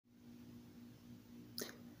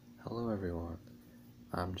Hello everyone,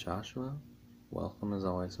 I'm Joshua. Welcome as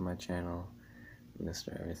always to my channel,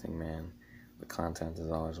 Mr. Everything Man. The content is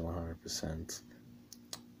always 100%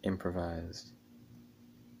 improvised,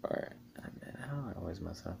 or, how do I always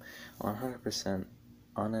mess up? 100%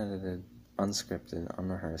 unedited, unscripted,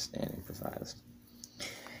 unrehearsed, and improvised.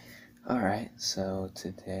 Alright, so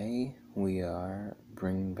today we are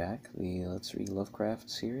bringing back the Let's Read Lovecraft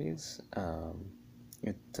series.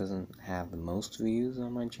 It doesn't have the most views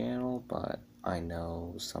on my channel, but I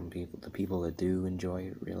know the people that do enjoy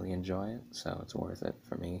it, really enjoy it, so it's worth it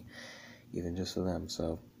for me, even just for them,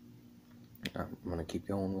 so I'm gonna keep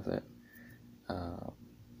going with it.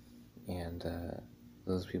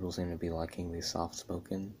 Those people seem to be liking the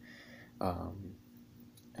soft-spoken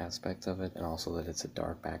aspect of it, and also that it's a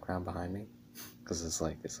dark background behind me, because it's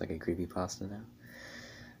like a creepypasta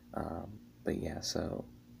now. But yeah, so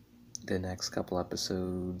the next couple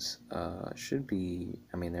episodes should be,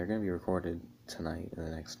 they're going to be recorded tonight in the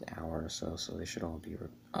next hour or so, so they should all be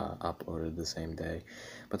uploaded the same day,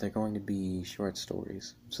 but they're going to be short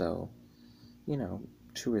stories, so,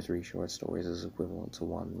 2 or 3 short stories is equivalent to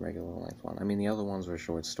one regular length one. The other ones were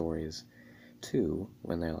short stories too,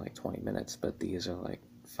 when they're like 20 minutes, but these are like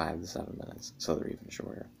 5 to 7 minutes, so they're even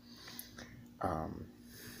shorter.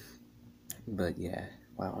 But yeah,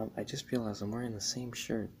 wow, I just realized I'm wearing the same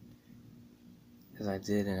shirt as I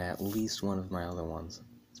did in at least one of my other ones.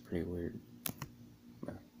 It's pretty weird.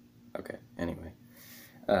 Okay, anyway.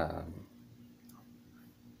 That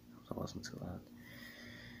wasn't too loud.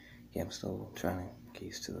 Yeah, I'm still trying to get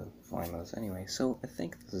used to the flying modes. Anyway, so I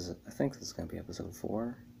think this is gonna be episode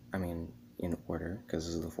 4. In order, because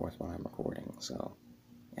this is the 4th one I'm recording, so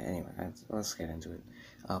yeah, anyway, let's get into it.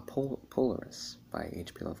 Polaris by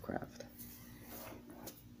H.P. Lovecraft.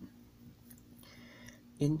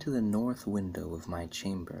 Into the north window of my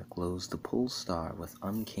chamber glows the pole star with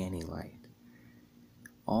uncanny light.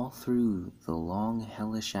 All through the long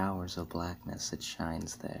hellish hours of blackness it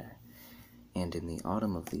shines there, and in the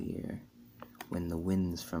autumn of the year, when the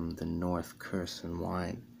winds from the north curse and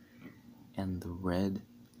whine, and the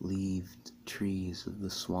red-leaved trees of the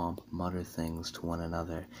swamp mutter things to one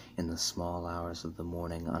another in the small hours of the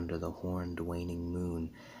morning under the horned waning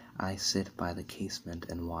moon, I sit by the casement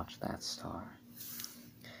and watch that star.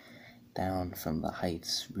 Down from the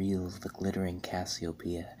heights reels the glittering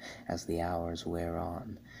Cassiopeia as the hours wear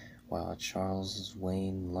on, while Charles's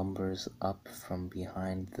Wain lumbers up from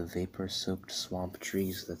behind the vapor-soaked swamp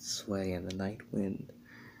trees that sway in the night wind.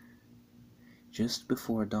 Just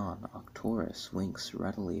before dawn, Arcturus winks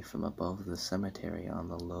readily from above the cemetery on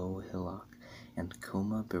the low hillock, and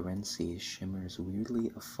Coma Berenices shimmers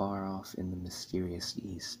weirdly afar off in the mysterious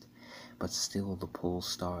east. But still the pole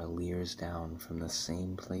star leers down from the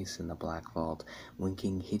same place in the black vault,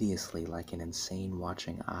 winking hideously like an insane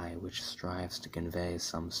watching eye which strives to convey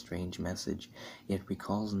some strange message, yet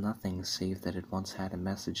recalls nothing save that it once had a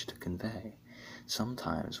message to convey.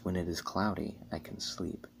 Sometimes, when it is cloudy, I can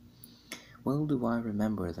sleep. Well do I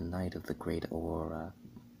remember the night of the great aurora,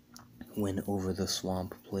 when over the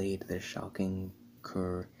swamp played the shocking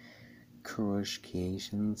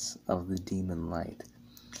coruscations of the demon light.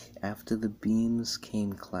 After the beams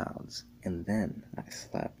came clouds, and then I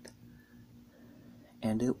slept.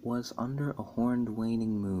 And it was under a horned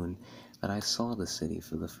waning moon that I saw the city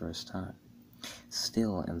for the first time.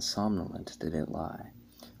 Still and somnolent did it lie,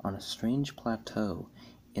 on a strange plateau,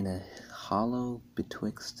 in a hollow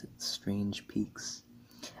betwixt strange peaks.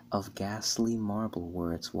 Of ghastly marble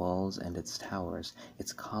were its walls and its towers,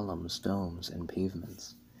 its columns, domes, and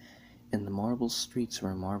pavements. In the marble streets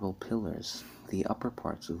were marble pillars, the upper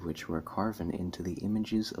parts of which were carven into the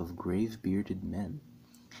images of grave-bearded men.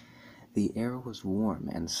 The air was warm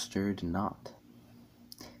and stirred not,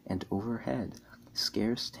 and overhead,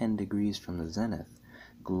 scarce 10 degrees from the zenith,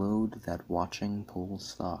 glowed that watching pole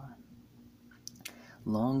star.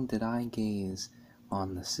 Long did I gaze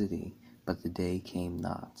on the city, but the day came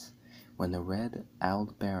not, when the red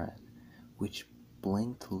Aldebaran, which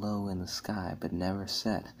blinked low in the sky but never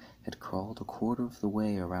set, had crawled a quarter of the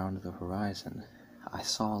way around the horizon. I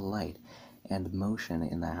saw light and motion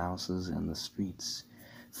in the houses and the streets.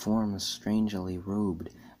 Forms strangely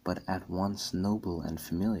robed, but at once noble and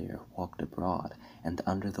familiar, walked abroad, and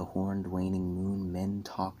under the horned waning moon men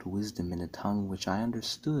talked wisdom in a tongue which I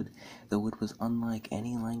understood, though it was unlike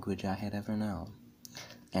any language I had ever known.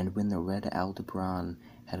 And when the red Aldebaran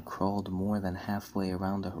had crawled more than halfway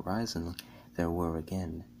around the horizon, there were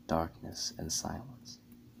again darkness and silence.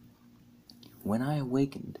 When I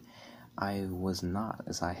awakened, I was not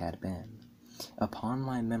as I had been. Upon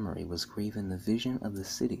my memory was graven the vision of the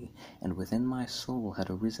city, and within my soul had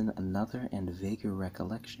arisen another and vaguer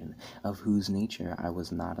recollection, of whose nature I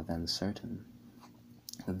was not then certain.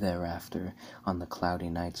 Thereafter, on the cloudy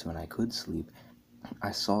nights when I could sleep,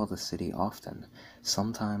 I saw the city often,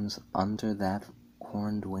 sometimes under that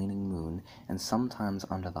horned waning moon, and sometimes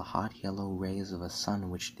under the hot yellow rays of a sun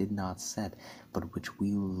which did not set, but which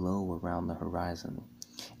wheeled low around the horizon.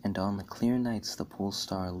 And on the clear nights the pole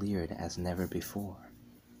star leered as never before.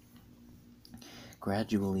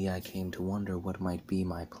 Gradually I came to wonder what might be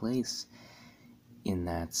my place in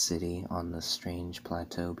that city on the strange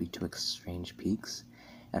plateau betwixt strange peaks.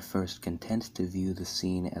 At first content to view the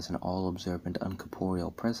scene as an all-observant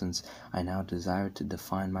uncorporeal presence, I now desired to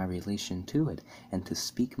define my relation to it, and to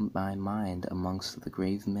speak my mind amongst the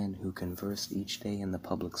grave men who conversed each day in the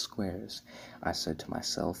public squares. I said to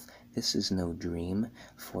myself, this is no dream,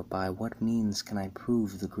 for by what means can I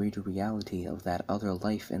prove the greater reality of that other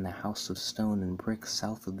life in the house of stone and brick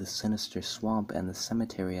south of the sinister swamp and the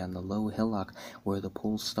cemetery on the low hillock where the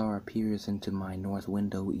pole star appears into my north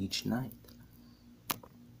window each night?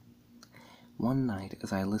 One night,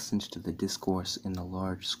 as I listened to the discourse in the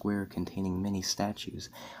large square containing many statues,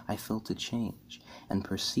 I felt a change, and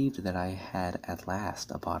perceived that I had at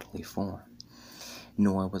last a bodily form.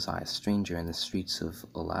 Nor was I a stranger in the streets of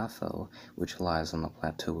Olatho, which lies on the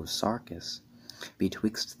plateau of Sarkis,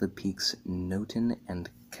 betwixt the peaks Noton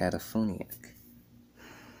and Cataphoniac.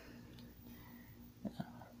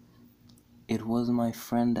 It was my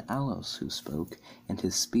friend Alos who spoke, and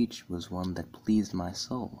his speech was one that pleased my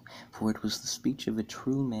soul, for it was the speech of a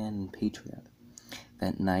true man and patriot.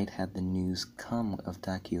 That night had the news come of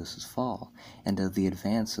Dakios' fall, and of the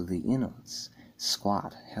advance of the Inots,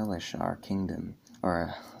 squat, hellish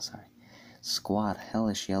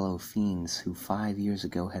yellow fiends who 5 years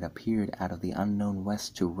ago had appeared out of the unknown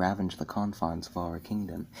west to ravage the confines of our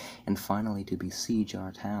kingdom, and finally to besiege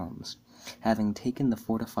our towns. Having taken the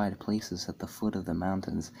fortified places at the foot of the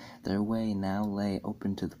mountains, their way now lay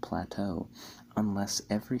open to the plateau, unless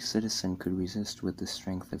every citizen could resist with the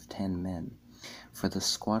strength of 10 men. For the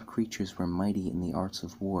squat creatures were mighty in the arts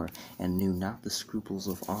of war, and knew not the scruples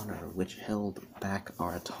of honor which held back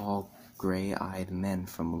our tall, gray-eyed men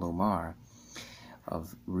from Lomar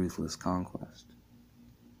of ruthless conquest.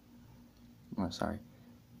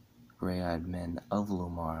 Gray-eyed men of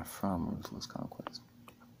Lomar from ruthless conquest.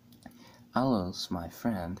 Alos, my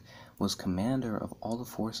friend, was commander of all the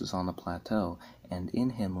forces on the plateau, and in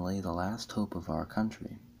him lay the last hope of our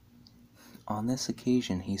country. On this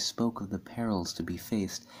occasion he spoke of the perils to be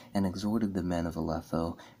faced, and exhorted the men of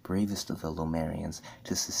Oletho, bravest of the Lomarians,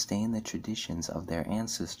 to sustain the traditions of their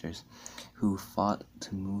ancestors, who fought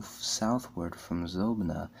to move southward from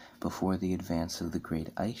Zobna before the advance of the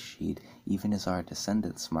great ice sheet, even as our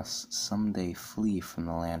descendants must some day flee from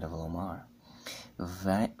the land of Lomar.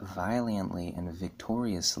 Valiantly and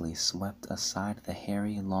victoriously swept aside the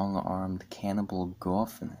hairy, long-armed cannibal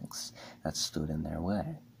Gorphinics that stood in their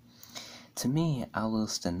way. To me,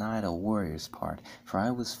 Alos denied a warrior's part, for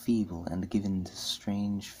I was feeble and given to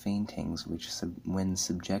strange faintings when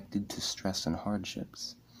subjected to stress and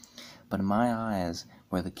hardships. But my eyes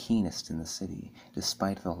were the keenest in the city,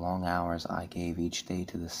 despite the long hours I gave each day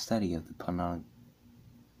to the study of the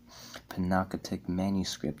Panacotic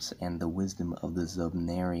manuscripts and the wisdom of the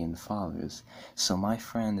Zobnarian fathers. So my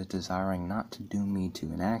friend, desiring not to doom me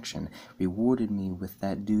to inaction, rewarded me with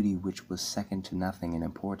that duty which was second to nothing in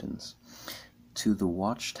importance. To the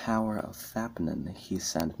watchtower of Thapnan he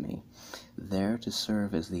sent me, there to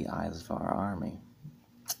serve as the eyes of our army.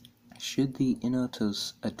 Should the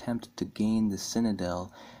Inotos attempt to gain the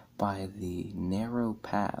citadel by the narrow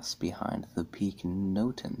pass behind the peak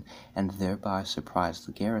Noton, and thereby surprise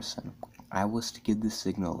the garrison, I was to give the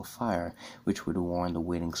signal of fire, which would warn the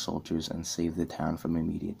waiting soldiers and save the town from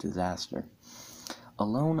immediate disaster.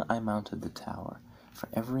 Alone I mounted the tower, for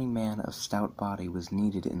every man of stout body was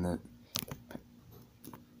needed in the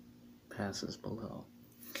passes below.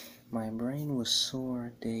 My brain was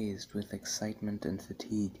sore dazed with excitement and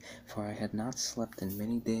fatigue, for I had not slept in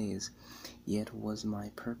many days, yet was my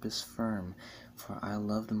purpose firm, for I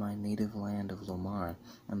loved my native land of Lomar,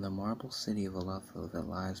 and the marble city of Oletho that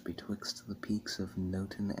lies betwixt the peaks of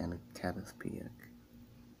Noton and Cataphoniac.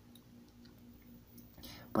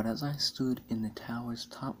 But as I stood in the tower's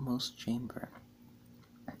topmost chamber,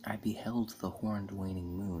 I beheld the horned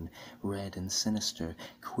waning moon, red and sinister,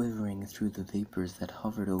 quivering through the vapors that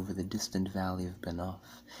hovered over the distant valley of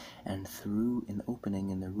Benoff, and through an opening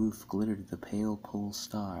in the roof glittered the pale pole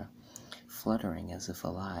star, fluttering as if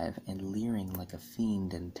alive, and leering like a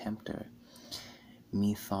fiend and tempter.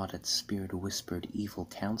 Methought its spirit whispered evil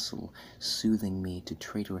counsel, soothing me to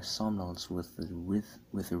traitorous somnolence with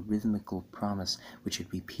a rhythmical promise which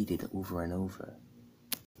it repeated over and over.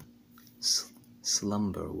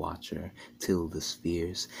 Slumber, watcher, till the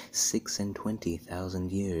spheres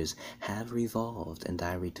 26,000 years have revolved, and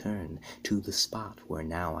I return to the spot where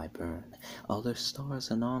now I burn. Other stars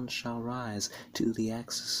anon shall rise to the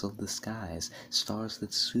axis of the skies, stars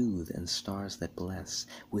that soothe and stars that bless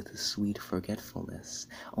with a sweet forgetfulness.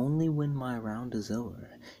 Only when my round is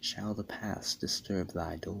o'er shall the past disturb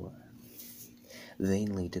thy door.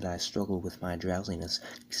 Vainly did I struggle with my drowsiness,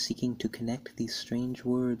 seeking to connect these strange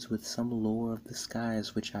words with some lore of the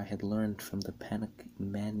skies which I had learned from the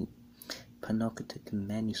Panoptic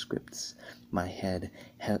manuscripts. My head,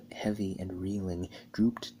 heavy and reeling,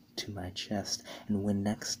 drooped to my chest, and when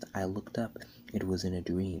next I looked up, it was in a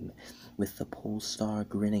dream, with the pole star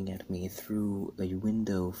grinning at me through a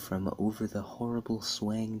window from over the horrible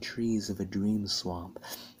swaying trees of a dream swamp,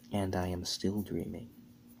 and I am still dreaming.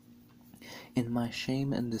 In my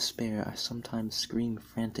shame and despair, I sometimes scream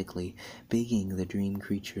frantically, begging the dream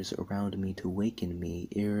creatures around me to waken me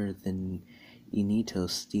ere the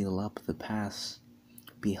Initos steal up the pass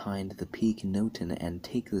behind the peak Noten and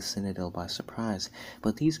take the citadel by surprise.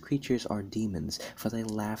 But these creatures are demons, for they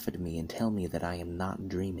laugh at me and tell me that I am not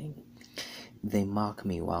dreaming. They mock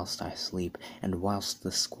me whilst I sleep, and whilst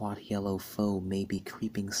the squat yellow foe may be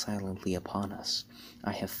creeping silently upon us.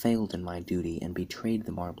 I have failed in my duty and betrayed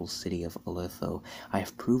the marble city of Aletho. I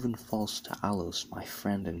have proven false to Alos, my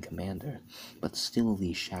friend and commander. But still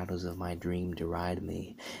these shadows of my dream deride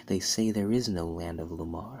me. They say there is no land of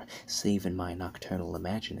Lumar, save in my nocturnal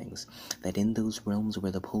imaginings, that in those realms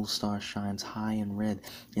where the pole star shines high and red,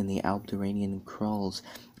 and the Alpturanian crawls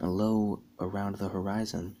low around the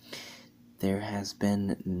horizon, there has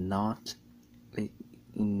been naught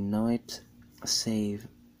save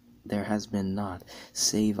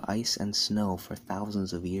ice and snow for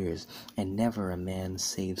thousands of years, and never a man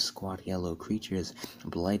save squat yellow creatures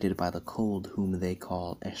blighted by the cold whom they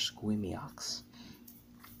call Esquimiox.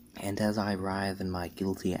 And as I writhe in my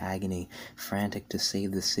guilty agony, frantic to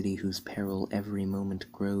save the city whose peril every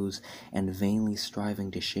moment grows, and vainly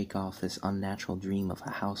striving to shake off this unnatural dream of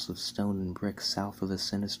a house of stone and brick south of a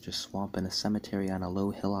sinister swamp and a cemetery on a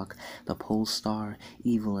low hillock, the pole star,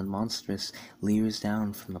 evil and monstrous, leers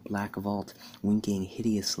down from the black vault, winking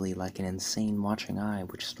hideously like an insane watching eye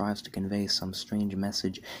which strives to convey some strange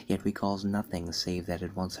message, yet recalls nothing save that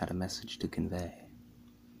it once had a message to convey.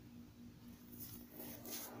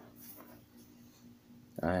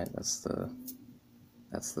 Alright, that's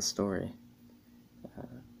the story.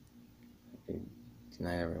 Good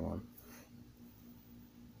night, everyone.